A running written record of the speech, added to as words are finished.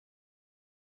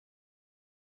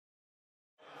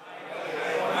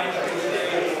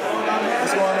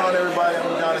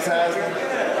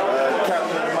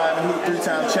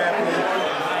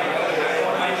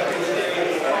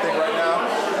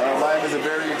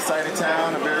exciting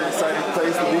town, a very exciting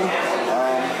place to be.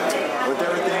 With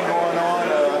everything going on,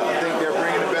 I think they're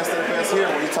bringing the best of the best here.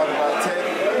 When you talk about tech,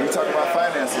 when you talk about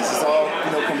finances, it's all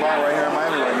combined right here in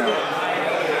Miami right now.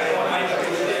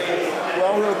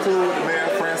 Well, I'm real cool with the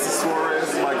mayor, Francis Suarez,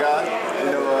 is my guy.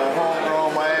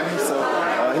 Homegrown Miami, so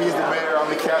he's the mayor, I'm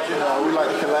the captain. We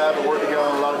like to collab and work together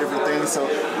on a lot of different things. So,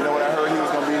 when I heard he was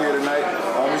going to be here tonight,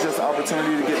 it's just an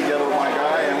opportunity to get together with my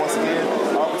guy. And once again,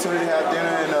 an opportunity to have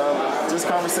dinner and just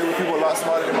conversate with people a lot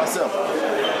smarter than myself.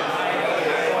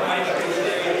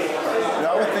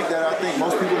 I think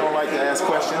most people don't like to ask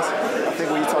questions. I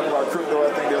think when you talk about crypto, I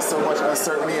think there's so much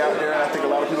uncertainty out there, and I think a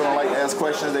lot of people don't like to ask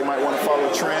questions. They might want to follow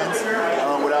trends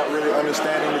without really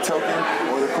understanding the token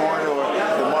or the coin or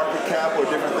the market cap or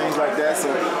different things like that. So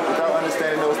without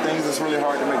understanding those things, it's really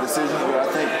hard to make decisions. But I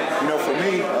think, for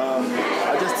me,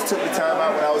 I just took the time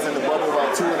out when I was in the bubble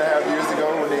about 2.5 years ago,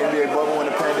 when the NBA bubble, when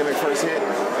the pandemic first hit.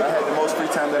 I had the most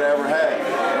free time that I ever had.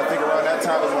 And I think around that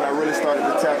time is when I really started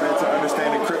to tap into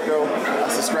understanding crypto. I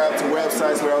subscribed to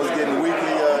websites where I was getting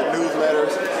weekly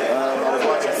newsletters. I was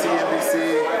watching CNBC,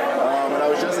 and I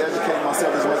was just educating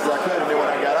myself as much as I could. And then when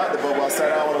I got out the bubble, I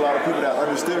sat down with a lot of people that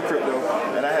understood crypto,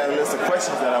 and I had a list of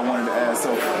questions that I wanted to ask.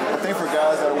 So I think for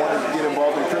guys that want to get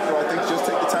involved in crypto, I think just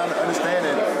take the time to understand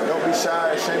it. Don't be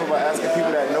shy or ashamed about asking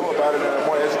people that know about it and are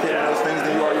more educated on those things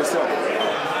than you are yourself.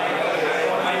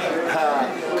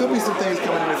 Could be some things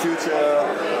coming in the future,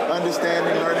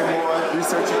 understanding, learning more,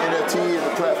 researching NFT and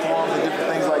the platforms and different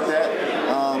things like that.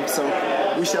 So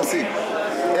we shall see.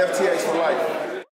 FTX for life.